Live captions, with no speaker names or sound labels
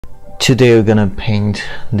Today we're gonna paint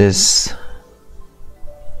this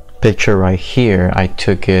picture right here. I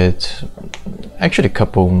took it actually a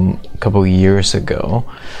couple years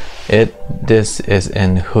ago. This is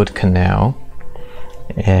in Hood Canal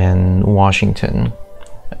in Washington.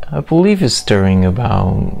 I believe it's during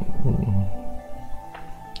about,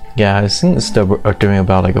 yeah, I think it's during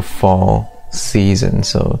about like a fall season,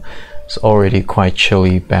 so it's already quite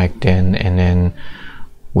chilly back then. And then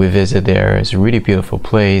we visit there. It's a really beautiful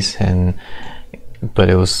place, but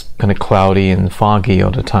it was kind of cloudy and foggy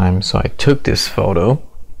all the time, so I took this photo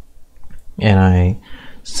and I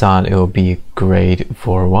thought it would be great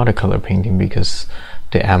for watercolor painting because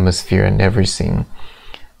the atmosphere and everything.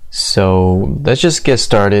 So let's just get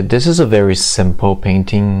started. This is a very simple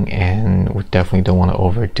painting and we definitely don't want to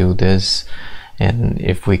overdo this, and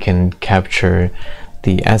if we can capture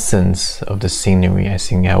the essence of the scenery, I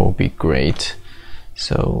think that will be great.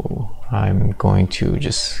 So I'm going to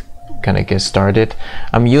just kind of get started.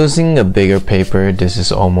 I'm using a bigger paper. This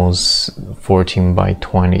is almost 14 by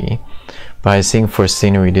 20, but I think for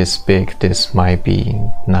scenery this big, this might be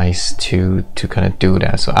nice to kind of do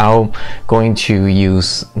that. So I'm going to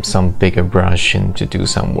use some bigger brush and to do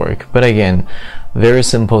some work. But again, very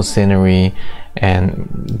simple scenery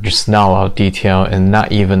and just not a lot of detail and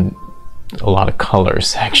not even a lot of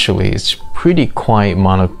colors. Actually, it's pretty quite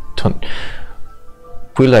monotone.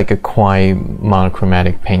 Pretty like a quite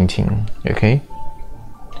monochromatic painting. Okay.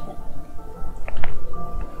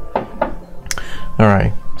 All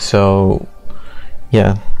right. So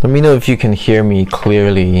yeah, let me know if you can hear me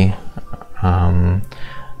clearly.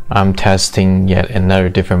 I'm testing yet another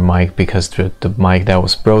different mic because the mic that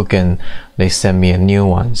was broken, they sent me a new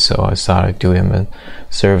one, so I thought I'd do them a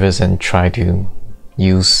service and try to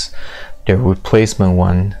use their replacement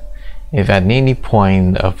one. If at any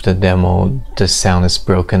point of the demo the sound is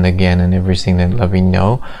broken again and everything, then let me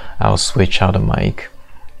know. I'll switch out the mic.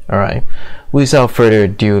 Alright, without further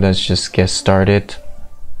ado, let's just get started.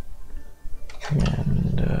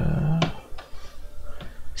 And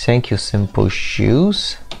thank you, Simple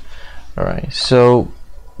Shoes. Alright, so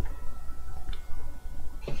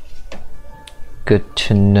good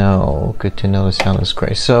to know the sound is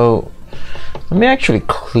great. So let me actually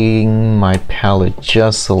clean my palette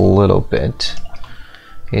just a little bit.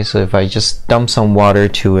 Okay, so if I just dump some water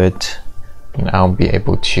to it, I'll be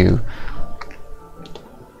able to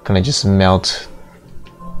kind of just melt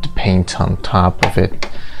the paint on top of it.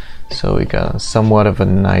 So we got somewhat of a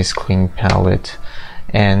nice clean palette.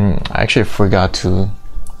 And I actually forgot to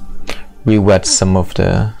re-wet some of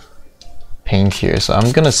the paint here, so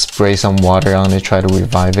I'm gonna spray some water on it, try to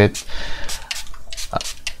revive it.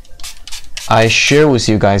 I share with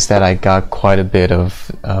you guys that I got quite a bit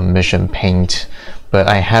of Mission paint, but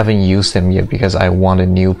I haven't used them yet because I want a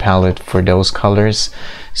new palette for those colors.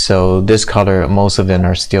 So this color, most of them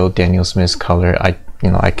are still Daniel Smith's color. I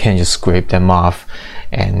can't just scrape them off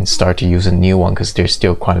and start to use a new one because there's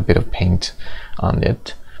still quite a bit of paint on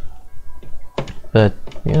it. But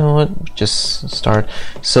you know what, just start.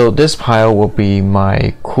 So this pile will be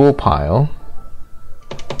my cool pile.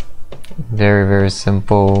 Very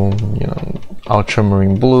simple,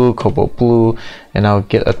 ultramarine blue, cobalt blue, and I'll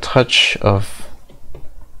get a touch of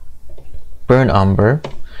burnt umber,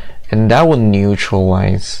 and that will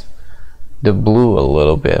neutralize the blue a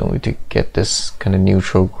little bit. We need to get this kind of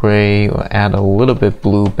neutral gray. We'll add a little bit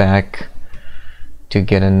blue back to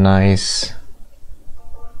get a nice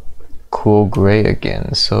cool gray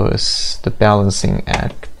again. So it's the balancing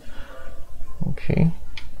act. Okay,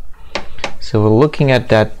 so we're looking at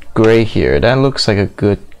that gray here. That looks like a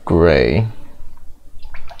good gray.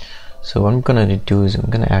 So what I'm gonna do is I'm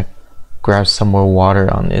gonna grab some more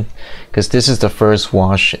water on it because this is the first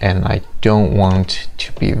wash and I don't want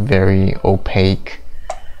to be very opaque.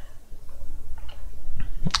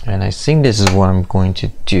 And I think this is what I'm going to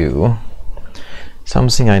do.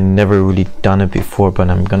 Something I never really done it before, but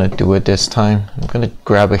I'm gonna do it this time. I'm gonna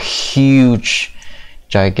grab a huge,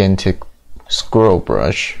 gigantic squirrel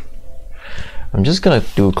brush. I'm just gonna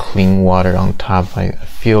do clean water on top. I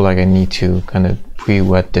feel like I need to kind of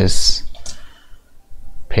pre-wet this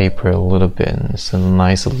paper a little bit. It's a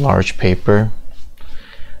nice large paper,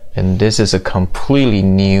 and this is a completely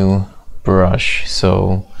new brush,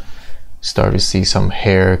 so start to see some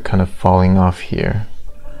hair kind of falling off here,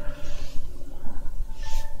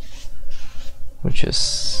 which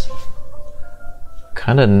is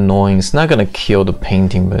kind of annoying. It's not gonna kill the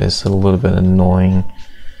painting, but it's a little bit annoying.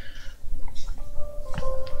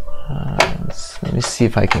 Let me see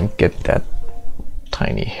if I can get that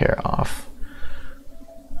tiny hair off.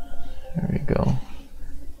 There we go.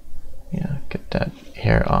 Yeah, get that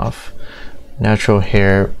hair off. Natural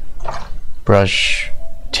hair brush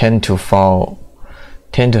tend to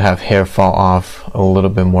have hair fall off a little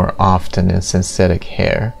bit more often than synthetic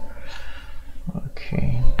hair.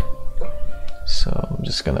 Okay, so I'm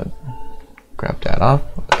just gonna grab that off.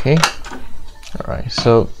 Okay, all right,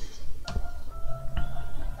 so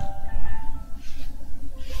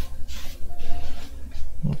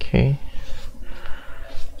okay,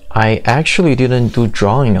 I actually didn't do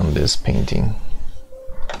drawing on this painting.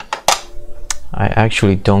 I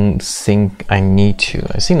actually don't think I need to.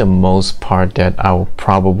 I think the most part that I will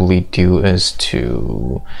probably do is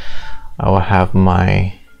I will have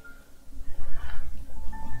my,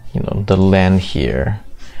 the land here,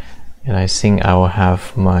 and I think I will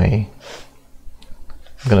have I'm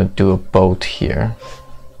gonna do a boat here.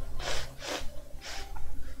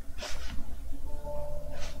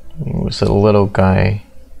 There's a little guy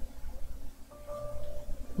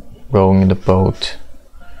rowing the boat.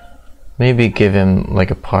 Maybe give him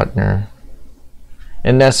like a partner,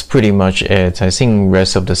 and that's pretty much it. I think the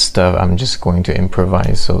rest of the stuff I'm just going to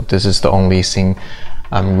improvise, so this is the only thing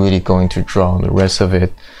I'm really going to draw. The rest of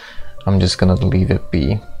it I'm just gonna leave it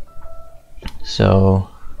be. So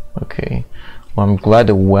okay, well, I'm glad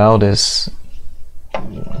the weld is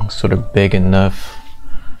sort of big enough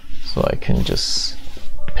so I can just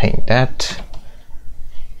paint that.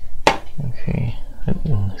 Okay,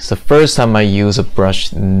 it's the first time I use a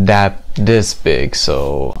brush this big,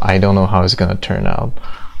 so I don't know how it's gonna turn out.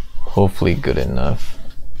 Hopefully good enough.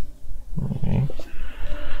 Okay,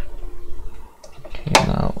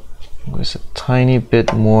 now there's a tiny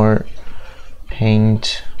bit more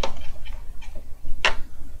paint.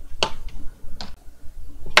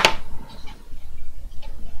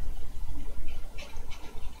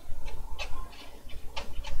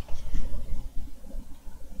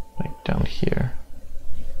 Like down here.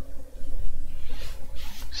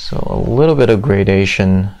 So a little bit of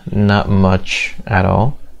gradation, not much at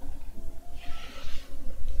all.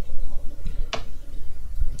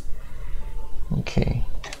 Okay.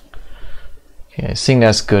 Okay, I think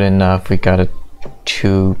that's good enough. We got a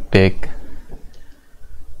too big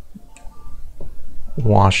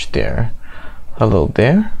wash there. Hello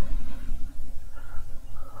there.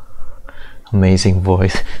 Amazing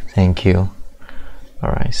voice. Thank you.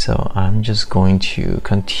 Alright, so I'm just going to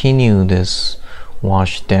continue this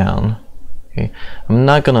wash down. Okay, I'm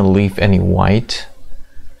not gonna leave any white.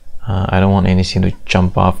 I don't want anything to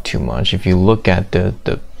jump off too much. If you look at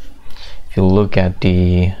the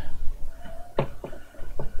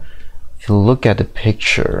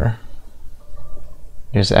picture,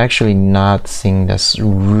 there's actually nothing that's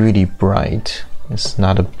really bright. It's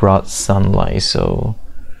not a broad sunlight, so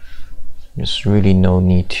there's really no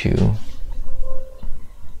need to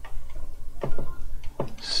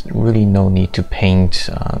paint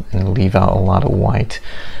and leave out a lot of white.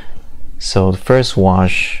 So the first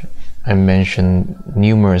wash I mentioned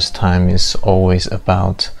numerous times is always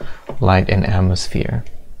about light and atmosphere.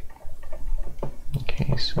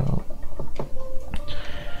 Okay, so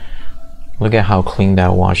look at how clean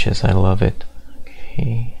that wash is. I love it.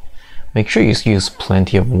 Okay, make sure you use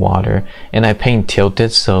plenty of water, and I paint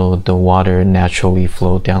tilted so the water naturally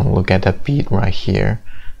flow down. Look at that bead right here.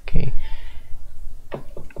 Okay,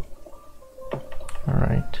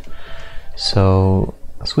 alright, so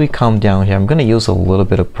as we come down here, I'm gonna use a little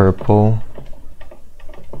bit of purple,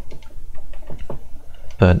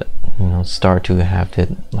 but start to have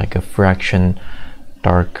it like a fraction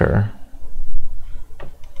darker.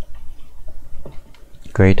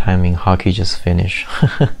 Great timing, hockey just finished.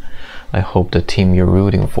 I hope the team you're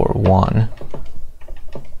rooting for won.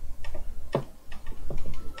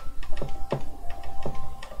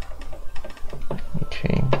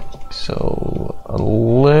 Okay, so a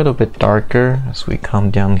little bit darker as we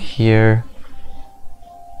come down here.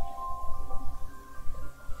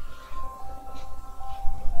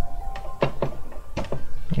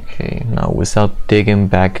 Okay, now without digging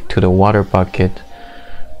back to the water bucket,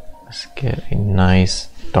 let's get a nice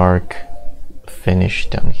dark finish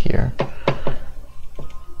down here.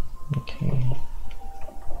 Okay.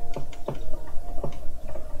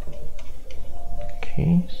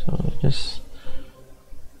 Okay, so just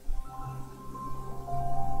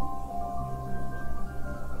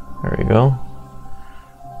there we go.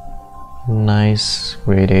 Nice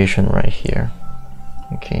gradation right here.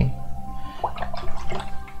 Okay.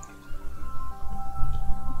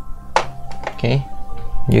 Okay.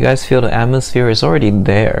 You guys feel the atmosphere is already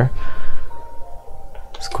there.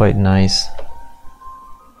 It's quite nice.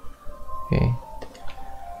 Okay.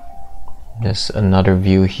 There's another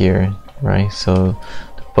view here, right? So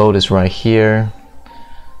the boat is right here,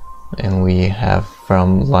 and we have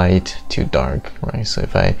from light to dark, right? So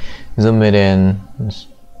if I zoom it in,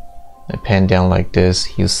 I pan down like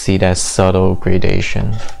this, you see that subtle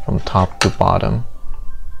gradation from top to bottom.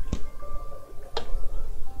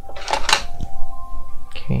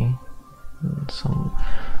 Okay, and some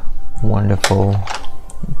wonderful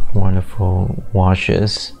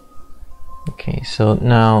washes. Okay, so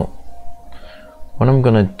now what I'm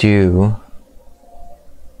gonna do,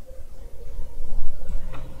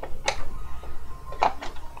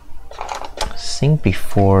 I think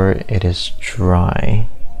before it is dry,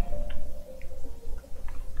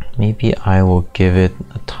 maybe I will give it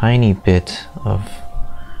a tiny bit of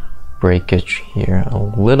breakage here, a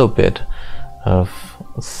little bit of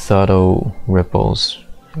subtle ripples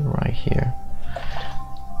right here.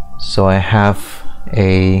 So I have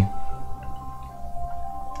a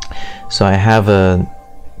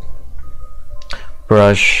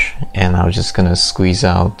brush, and I'm just gonna squeeze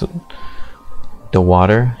out the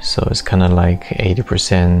water, so it's kind of like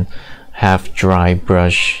 80% half dry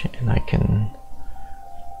brush, and I can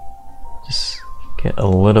just get a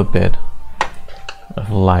little bit of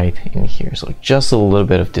light in here, so just a little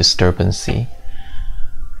bit of disturbancy.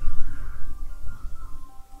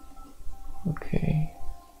 Okay.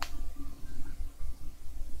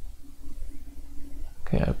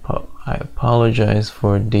 Okay, I apologize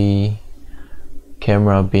for the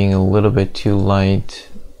camera being a little bit too light.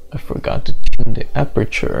 I forgot to tune the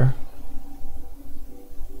aperture.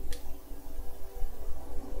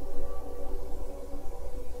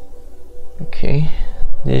 Okay,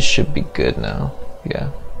 this should be good now.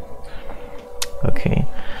 Yeah. Okay.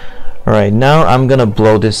 Alright, now I'm gonna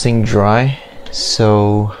blow this thing dry.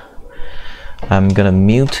 So I'm gonna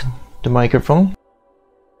mute the microphone.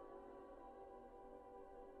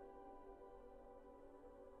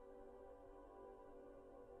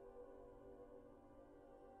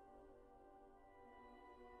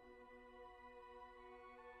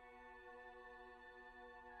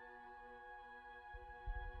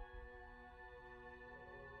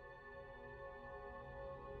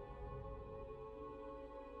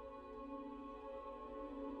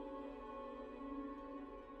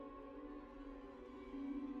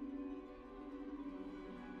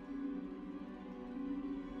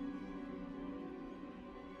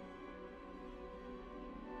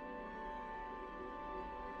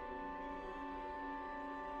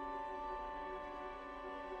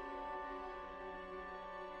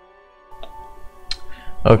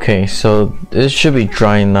 Okay, so this should be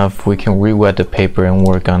dry enough. We can re-wet the paper and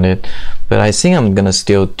work on it, but I think I'm gonna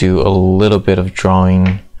still do a little bit of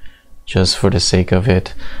drawing just for the sake of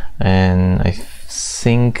it, and I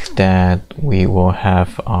think that we will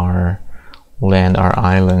have our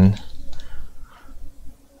island.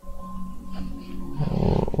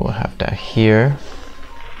 We'll have that here,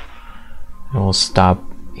 and we'll stop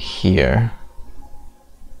here.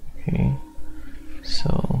 Okay,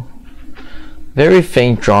 so very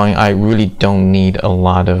faint drawing. I really don't need a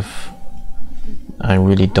lot of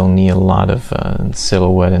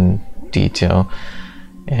silhouette and detail.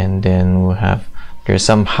 And then we'll have, there's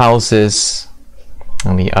some houses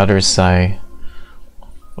on the other side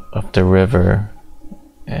of the river,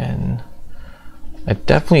 and I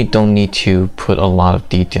definitely don't need to put a lot of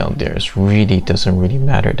detail there. It really doesn't really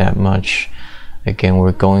matter that much. Again,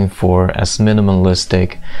 we're going for as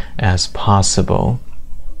minimalistic as possible.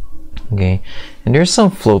 Okay, and there's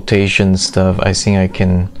some flotation stuff. I think I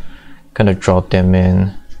can kind of draw them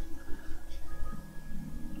in.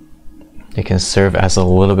 They can serve as a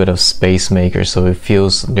little bit of space maker, so it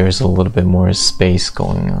feels there's a little bit more space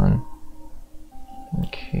going on.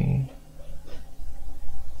 Okay,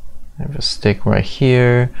 I have a stick right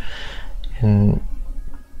here, and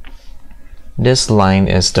this line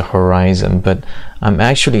is the horizon, but I'm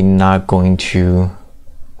actually not going to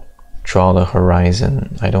draw the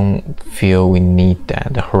horizon. I don't feel we need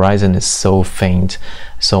that. The horizon is so faint,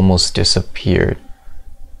 it's almost disappeared.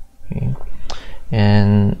 Okay.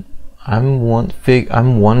 And I'm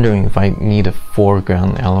wondering if I need a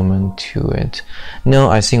foreground element to it. No,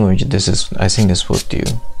 I think this will do.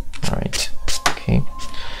 All right. Okay.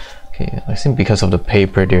 Okay. I think because of the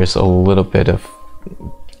paper, there's a little bit of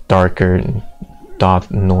darker dot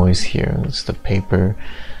noise here. It's the paper.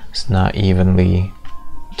 It's not evenly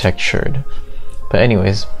textured, but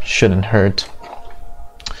anyways, shouldn't hurt.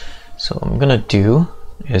 So what I'm gonna do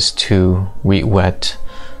is to re-wet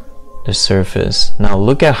the surface. Now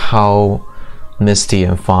look at how misty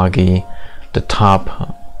and foggy the top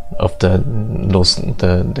of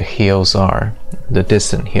the hills are, the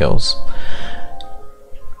distant hills.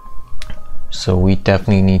 So we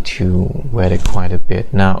definitely need to wet it quite a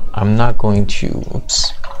bit. Now I'm not going to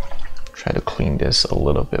try to clean this a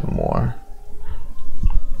little bit more.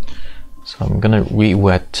 So I'm gonna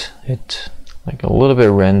re-wet it like a little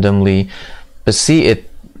bit randomly, but see,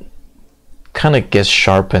 it kind of gets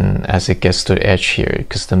sharpened as it gets to the edge here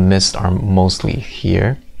because the mists are mostly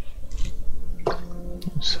here.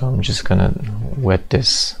 So I'm just gonna wet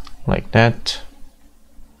this like that.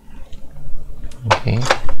 Okay.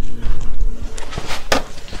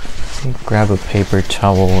 Grab a paper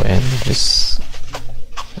towel and just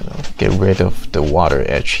get rid of the water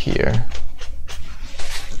edge here.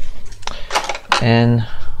 And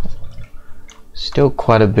still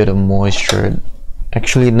quite a bit of moisture.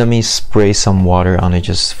 Actually, let me spray some water on it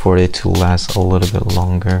just for it to last a little bit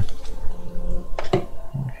longer.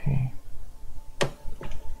 Okay.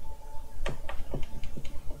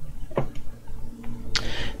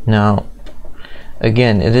 Now,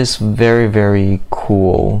 again, it is very, very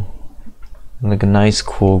cool, like a nice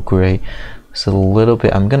cool gray. So a little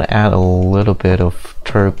bit, I'm gonna add a little bit of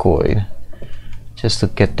turquoise just to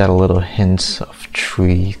get that little hints of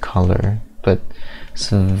tree color, but it's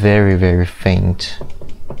very, very faint.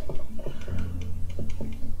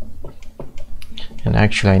 And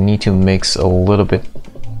actually I need to mix a little bit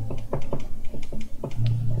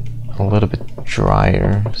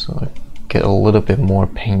drier, so I get a little bit more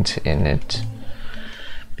paint in it,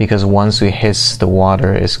 because once we hit the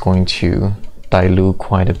water, it's going to dilute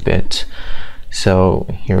quite a bit. So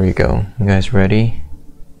here we go. You guys ready?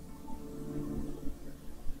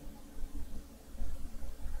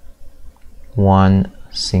 One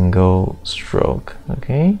single stroke.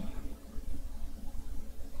 Okay,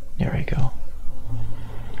 there we go.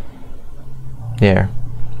 There.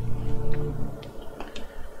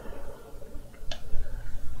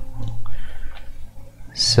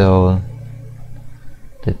 So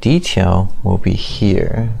the detail will be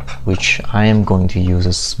here, which I am going to use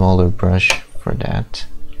a smaller brush for that.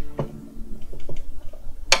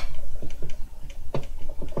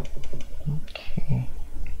 Okay.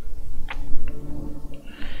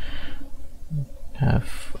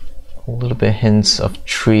 Have a little bit hints of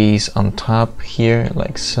trees on top here,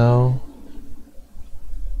 like so.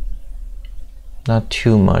 Not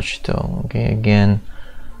too much though. Okay, again,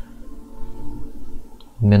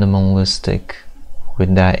 minimalistic.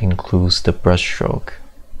 When that includes the brush stroke.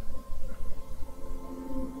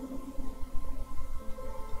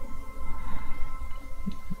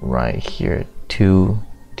 Right here to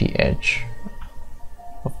the edge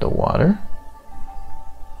of the water.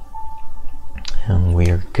 And we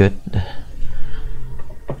are good.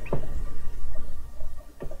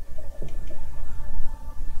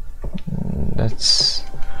 That's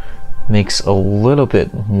makes a little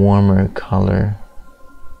bit warmer color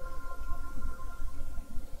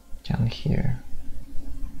down here.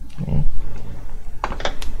 Okay.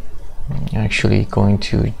 I'm actually going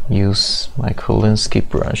to use my Kolinsky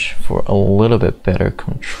brush for a little bit better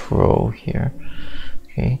control here.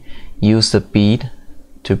 Okay, use the bead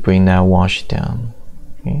to bring that wash down.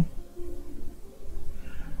 Okay,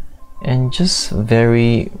 and just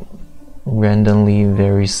very randomly,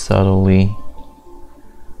 very subtly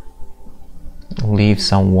leave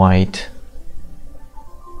some white.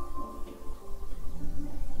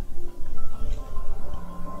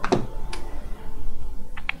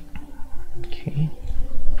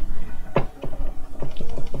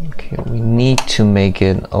 We need to make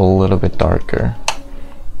it a little bit darker.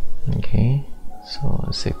 Okay, so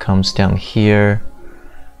as it comes down here,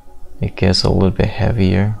 it gets a little bit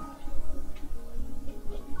heavier.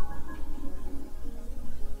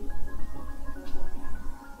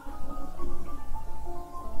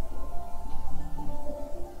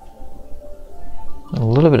 A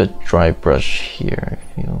little bit of dry brush here,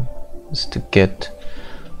 I feel, just to get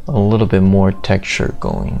a little bit more texture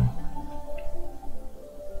going.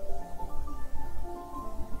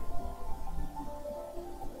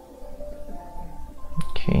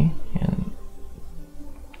 Okay, and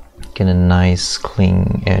get a nice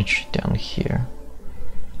clean edge down here.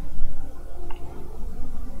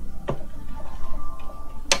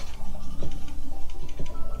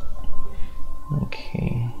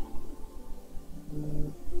 Okay.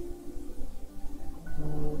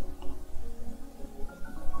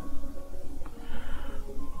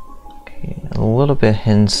 Okay, a little bit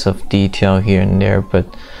hints of detail here and there, but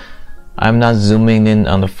I'm not zooming in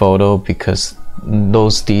on the photo because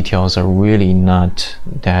those details are really not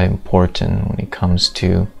that important when it comes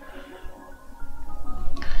to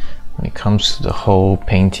the whole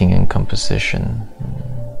painting and composition.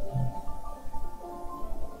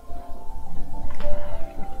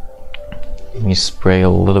 Let me spray a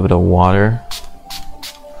little bit of water,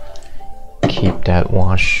 keep that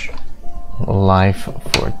wash life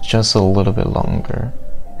for just a little bit longer.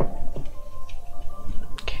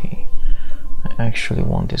 Okay, I actually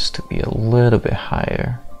want this to be a little bit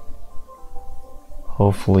higher.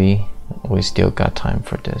 Hopefully we still got time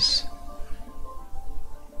for this.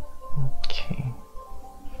 Okay.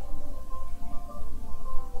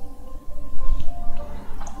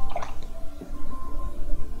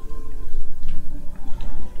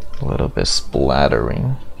 A little bit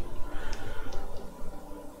splattering.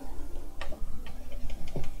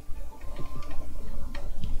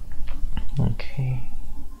 Okay.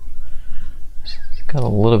 It's got a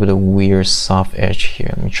little bit of weird soft edge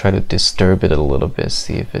here. Let me try to disturb it a little bit,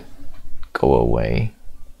 see if it go away.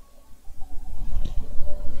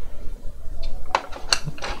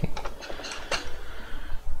 Okay.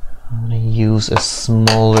 I'm gonna use a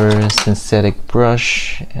smaller synthetic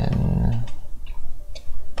brush and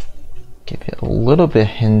give it a little bit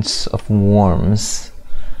hints of warmth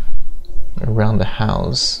around the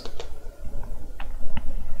house.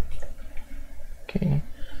 Okay,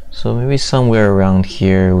 so maybe somewhere around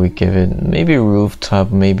here we give it maybe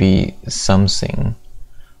rooftop, maybe something,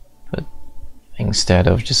 but instead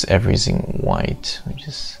of just everything white, we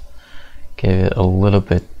just give it a little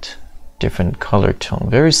bit different color tone,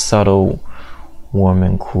 very subtle, warm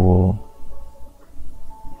and cool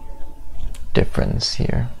difference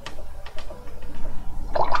here.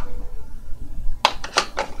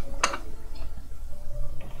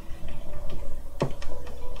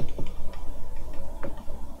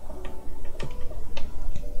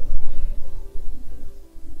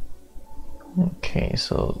 Okay,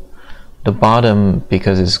 so the bottom,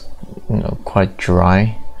 because it's quite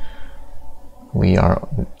dry, we are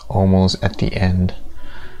almost at the end.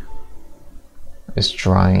 It's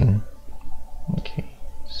drying. Okay,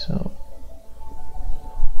 so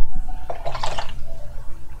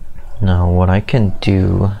now what I can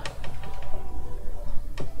do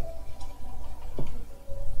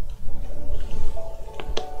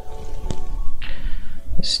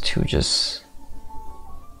is to just,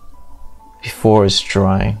 before it's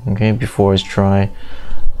dry, okay, before it's dry,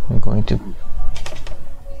 I'm going to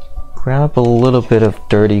grab a little bit of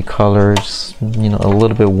dirty colors, a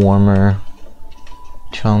little bit warmer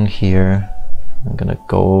tone here. I'm gonna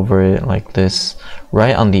go over it like this,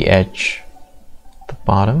 right on the edge, the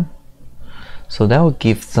bottom. So that will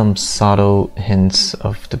give some subtle hints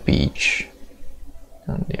of the beach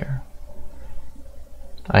down there.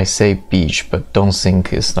 I say beach, but don't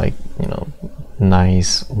think it's like,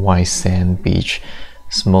 nice white sand beach.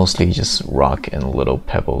 It's mostly just rock and little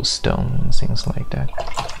pebble stone and things like that.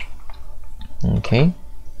 Okay,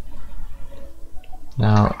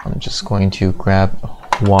 now I'm just going to grab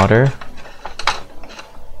water.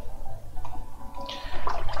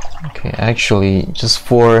 Okay, actually just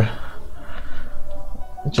for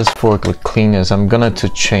the cleanness, I'm gonna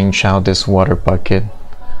change out this water bucket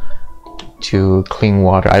to clean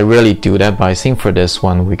water. I rarely do that, but I think for this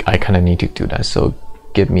one I kind of need to do that, so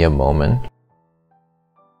give me a moment.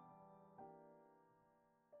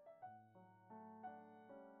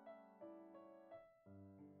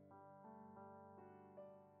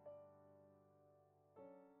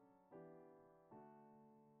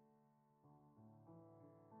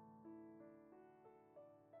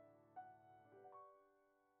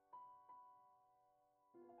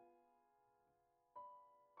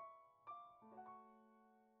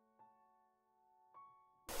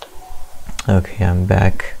 Okay, I'm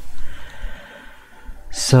back.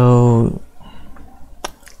 So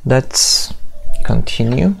let's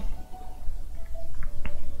continue.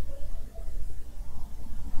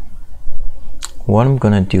 What I'm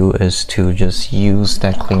gonna do is to just use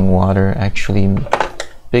that clean water, actually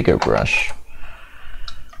bigger brush,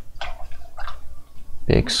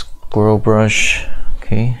 big squirrel brush.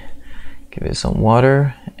 Okay, give it some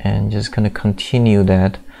water and just gonna continue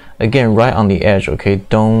that again right on the edge. Okay,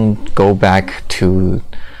 don't go back to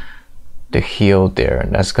the heel there,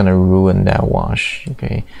 that's gonna ruin that wash.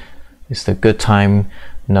 Okay, it's a good time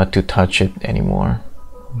not to touch it anymore.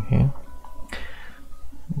 Okay,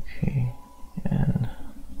 and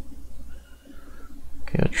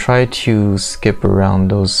I'll try to skip around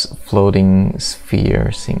those floating sphere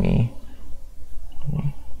thingy.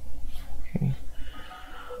 Okay.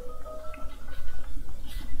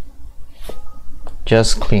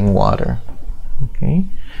 Just clean water. Okay,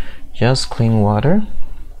 just clean water.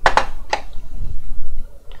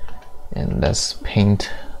 And let's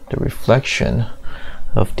paint the reflection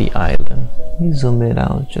of the island. Let me zoom it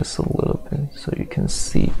out just a little bit so you can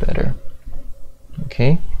see better.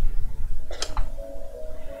 Okay.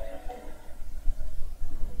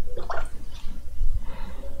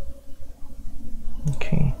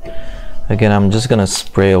 Okay. Again, I'm just gonna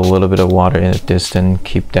spray a little bit of water in the distance,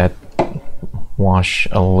 keep that wash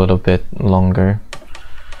a little bit longer.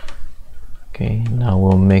 Okay, now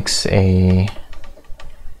we'll mix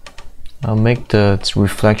I'll make the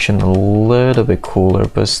reflection a little bit cooler,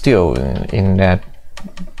 but still in that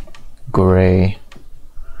gray.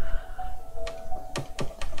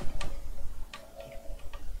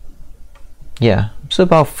 Yeah, it's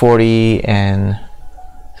about 40 and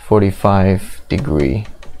 45 degree.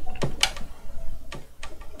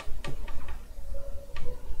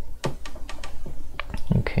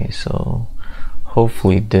 Okay, so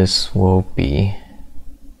hopefully this will be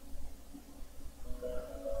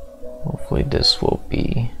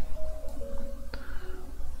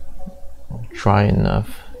dry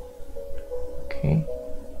enough. Okay.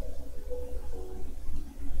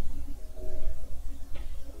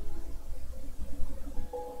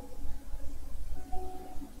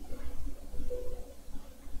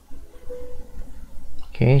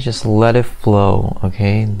 Okay, just let it flow.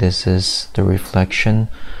 Okay, this is the reflection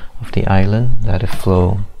of the island. Let it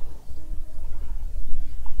flow.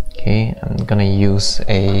 Okay, I'm gonna use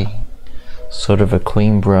a sort of a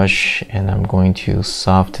clean brush and I'm going to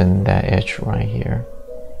soften that edge right here.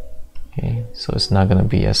 Okay, so it's not gonna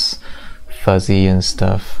be as fuzzy and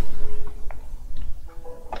stuff.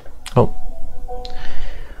 Oh,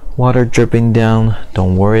 water dripping down.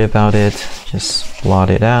 Don't worry about it. Just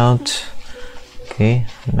blot it out. Okay,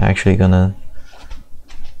 I'm actually gonna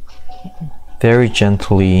very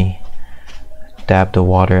gently dab the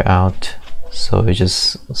water out so it's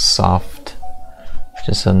just soft,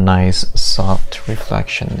 just a nice soft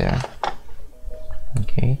reflection there.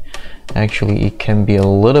 Okay, actually it can be a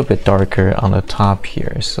little bit darker on the top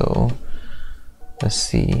here, so let's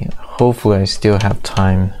see, hopefully I still have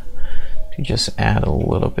time to just add a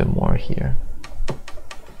little bit more here.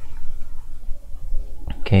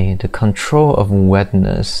 Okay, the control of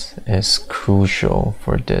wetness is crucial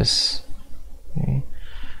for this. Okay.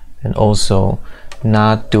 And also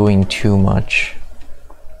not doing too much.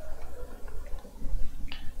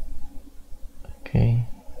 Okay,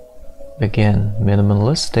 again,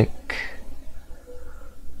 minimalistic.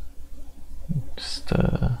 It's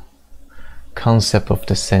the concept of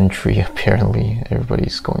the century, apparently.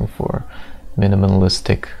 Everybody's going for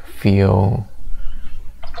minimalistic feel.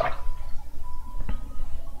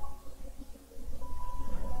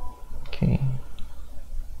 Okay.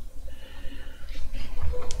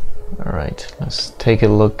 Alright, let's take a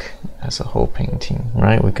look as a whole painting.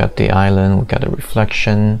 Right, we got the island, we got a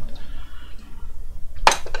reflection.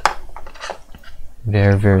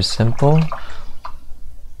 Very, very simple.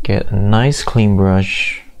 Get a nice clean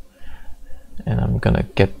brush and I'm gonna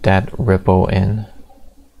get that ripple in.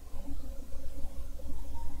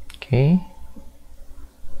 Okay.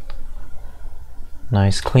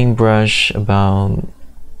 Nice clean brush,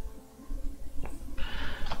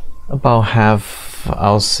 about half,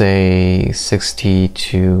 I'll say 60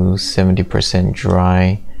 to 70%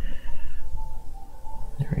 dry.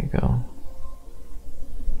 There we go.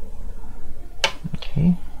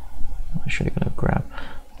 Okay, I'm actually gonna grab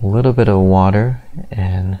a little bit of water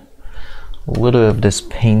and a little of this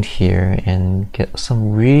paint here and get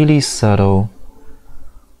some really subtle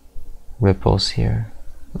ripples here.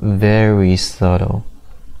 Very subtle.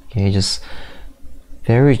 Okay, just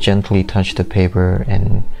very gently touch the paper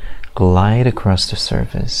and glide across the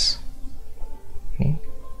surface. Okay,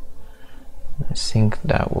 I think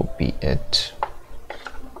that will be it.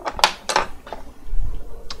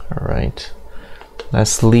 Alright,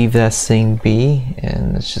 let's leave that thing be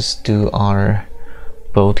and let's just do our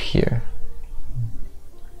boat here.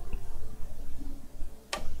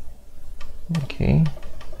 Okay,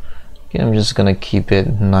 I'm just gonna keep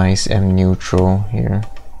it nice and neutral here.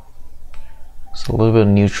 So a little bit of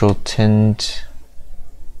neutral tint,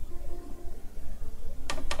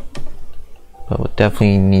 but we'll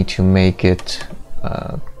definitely need to make it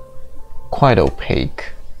quite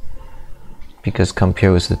opaque, because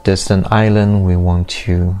compared with the distant island, we want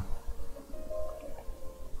to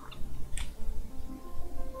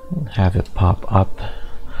have it pop up.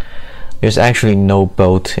 There's actually no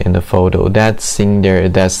boat in the photo. That thing there,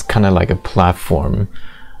 that's kind of like a platform.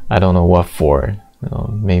 I don't know what for. You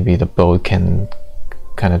know, maybe the boat can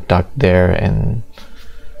kind of dock there and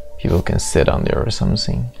people can sit on there or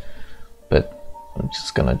something. But I'm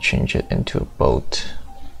just gonna change it into a boat.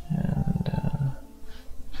 And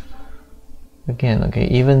again, okay,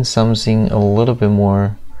 even something a little bit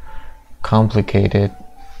more complicated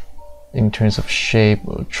in terms of shape,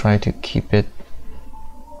 we'll try to keep it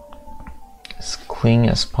as clean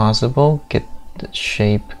as possible. Get the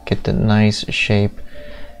shape, get the nice shape,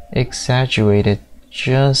 exaggerate it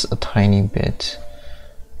just a tiny bit.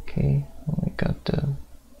 Okay, we got the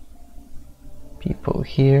people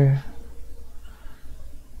here.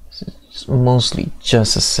 It's mostly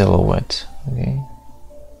just a silhouette. Okay.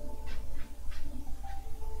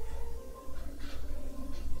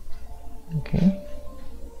 Okay.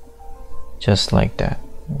 Just like that.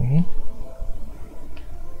 Okay.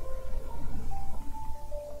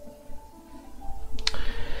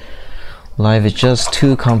 Life is just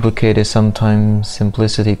too complicated sometimes.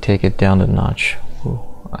 Simplicity, take it down a notch. Ooh,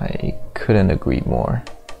 I couldn't agree more.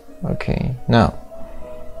 Okay, now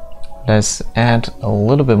let's add a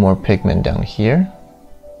little bit more pigment down here.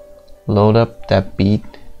 Load up that bead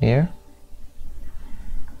here.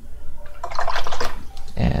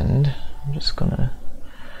 And I'm just gonna,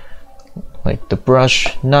 like the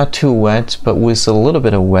brush, not too wet, but with a little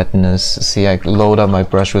bit of wetness. See, I load up my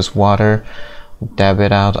brush with water, dab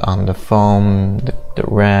it out on the foam, the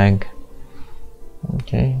rag.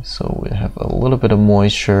 Okay, so we have a little bit of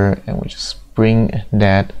moisture, and we just bring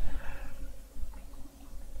that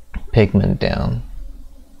pigment down.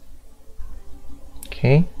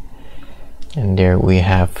 Okay, and there we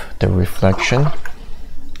have the reflection.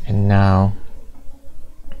 And now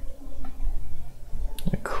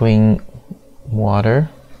clean water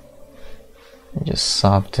and just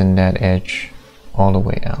soften that edge all the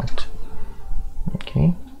way out.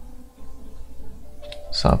 Okay,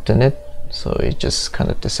 soften it so it just kind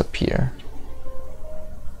of disappear.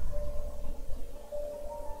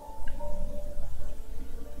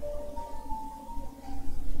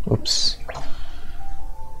 Oops.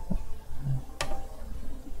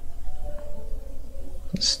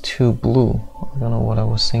 It's too blue. I don't know what I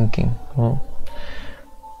was thinking. Oh.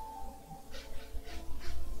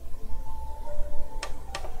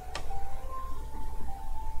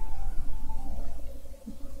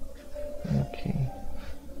 Okay.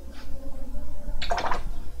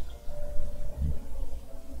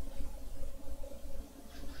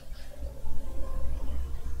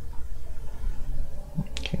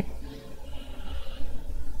 Okay.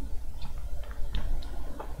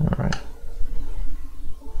 All right.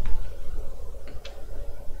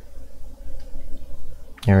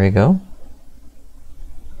 Here we go.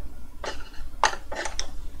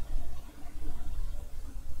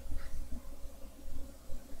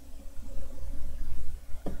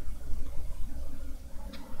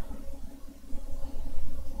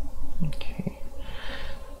 Okay.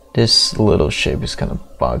 This little shape is gonna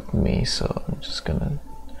bug me, so I'm just gonna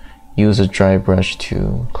use a dry brush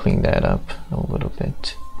to clean that up a little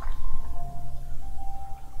bit.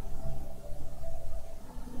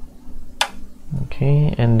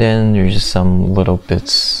 Okay, and then there's just some little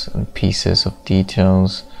bits and pieces of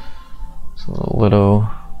details. So a little,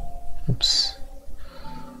 oops,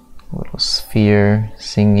 little sphere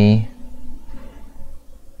thingy.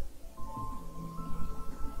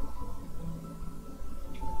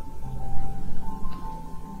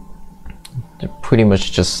 They're pretty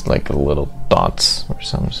much just like a little dots or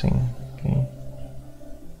something. Okay.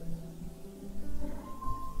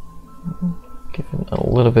 Give it a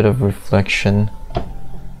little bit of reflection.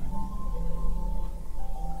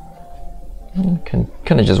 You can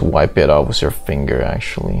kind of just wipe it off with your finger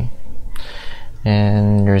actually.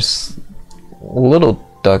 And there's a little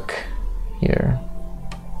duck here.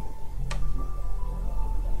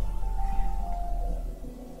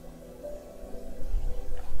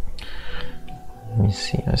 Let me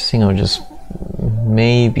see, I think I'll just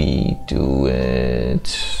maybe do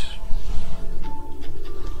it.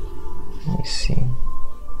 Let me see.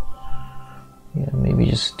 Yeah, maybe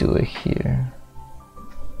just do it here.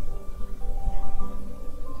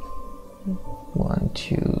 1,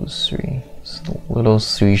 2, 3. It's a little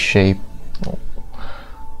 3 shape. Oh,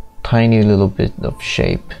 tiny little bit of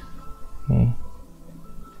shape. Okay.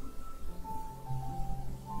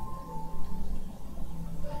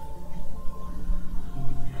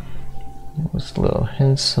 With little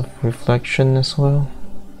hints of reflection as well.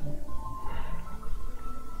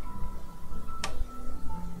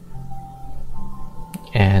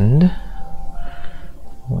 And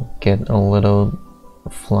we'll get a little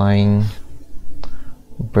flying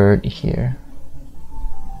bird here.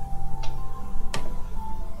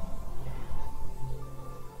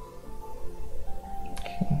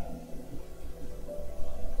 Okay.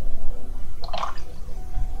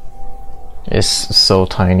 It's so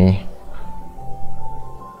tiny.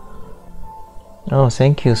 Oh,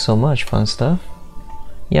 thank you so much, Fun Stuff.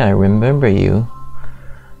 Yeah, I remember you.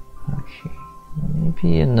 Okay,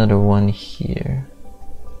 maybe another one here.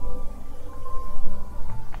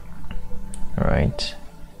 Alright,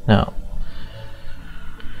 now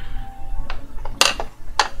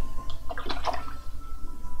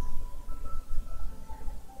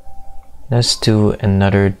Let's do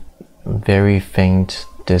another very faint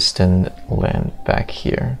distant land back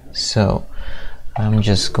here. So I'm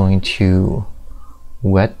just going to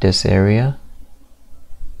wet this area.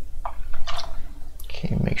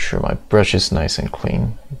 Okay, make sure my brush is nice and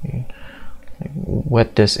clean. Okay.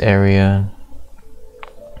 Wet this area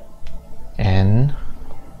and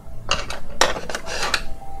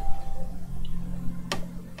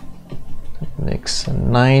mix a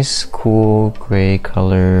nice cool gray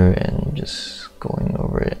color and just going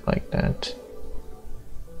over it like that.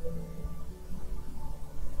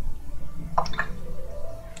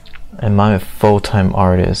 Am I a full-time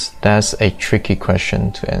artist? That's a tricky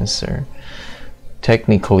question to answer.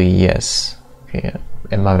 Technically, yes. Okay.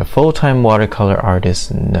 Am I a full-time watercolor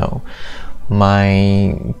artist? No.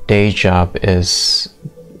 My day job is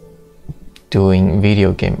doing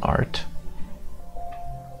video game art.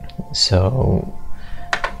 So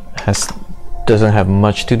doesn't have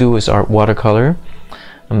much to do with watercolor.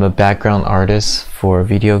 I'm a background artist for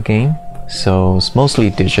video game, so it's mostly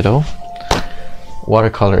digital.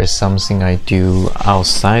 Watercolor is something I do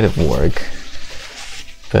outside of work,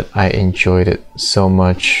 but I enjoyed it so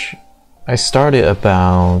much. I started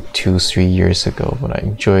about 2-3 years ago, but I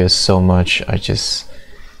enjoy it so much I just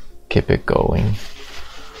keep it going.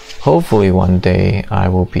 Hopefully one day I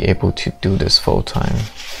will be able to do this full time.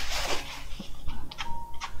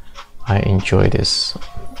 I enjoy this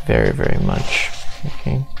very, very much.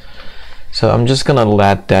 Okay, so I'm just gonna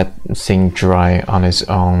let that thing dry on its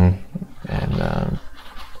own, and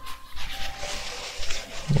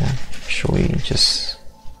yeah, actually just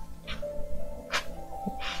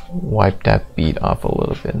wipe that bead off a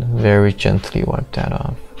little bit, very gently wipe that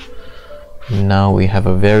off. Now we have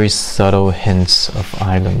a very subtle hints of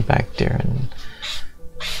island back there, and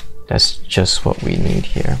that's just what we need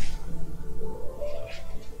here.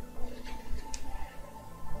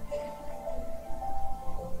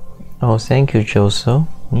 Oh, thank you, Joso.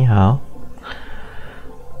 你好.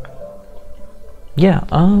 Yeah,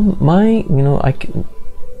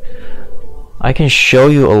 I can show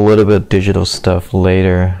you a little bit of digital stuff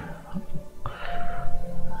later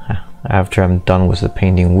after I'm done with the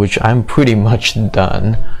painting, which I'm pretty much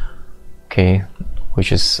done. Okay,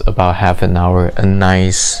 which is about half an hour. A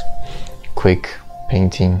nice, quick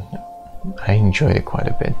painting. I enjoyed it quite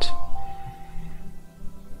a bit.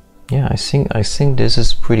 Yeah, I think this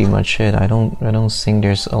is pretty much it. I don't think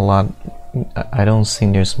there's a lot. I don't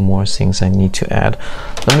think there's more things I need to add.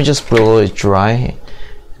 Let me just blow it dry,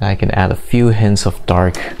 and I can add a few hints of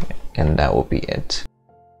dark, and that will be it.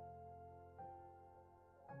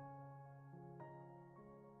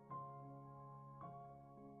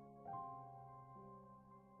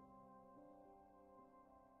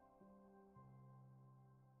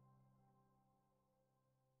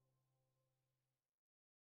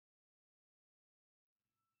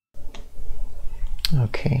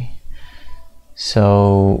 Okay,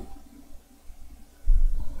 so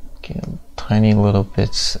okay, tiny little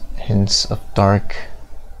bits, hints of dark.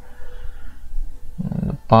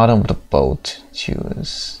 And the bottom of the boat too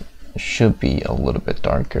should be a little bit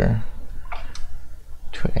darker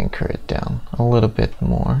to anchor it down a little bit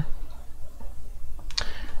more,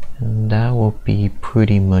 and that will be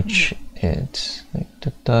pretty much it. Like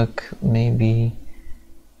the duck, maybe.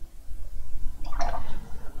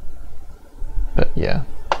 But yeah,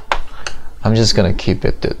 I'm just gonna keep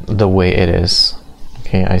it the way it is.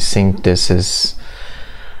 Okay, I think there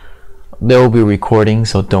will be recording,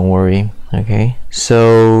 so don't worry. Okay,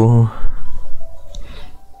 so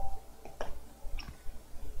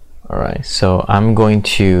all right, so I'm going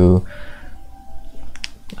to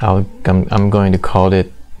call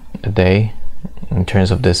it a day in terms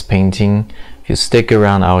of this painting. If you stick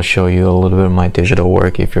around, I'll show you a little bit of my digital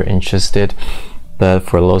work if you're interested. But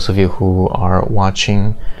for those of you who are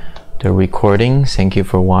watching the recording, thank you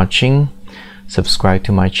for watching. Subscribe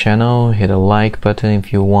to my channel, hit a like button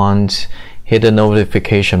if you want, hit the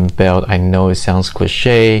notification bell. I know it sounds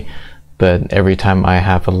cliche, but every time I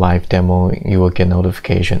have a live demo, you will get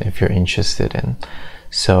notification if you're interested in.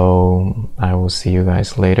 So I will see you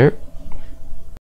guys later.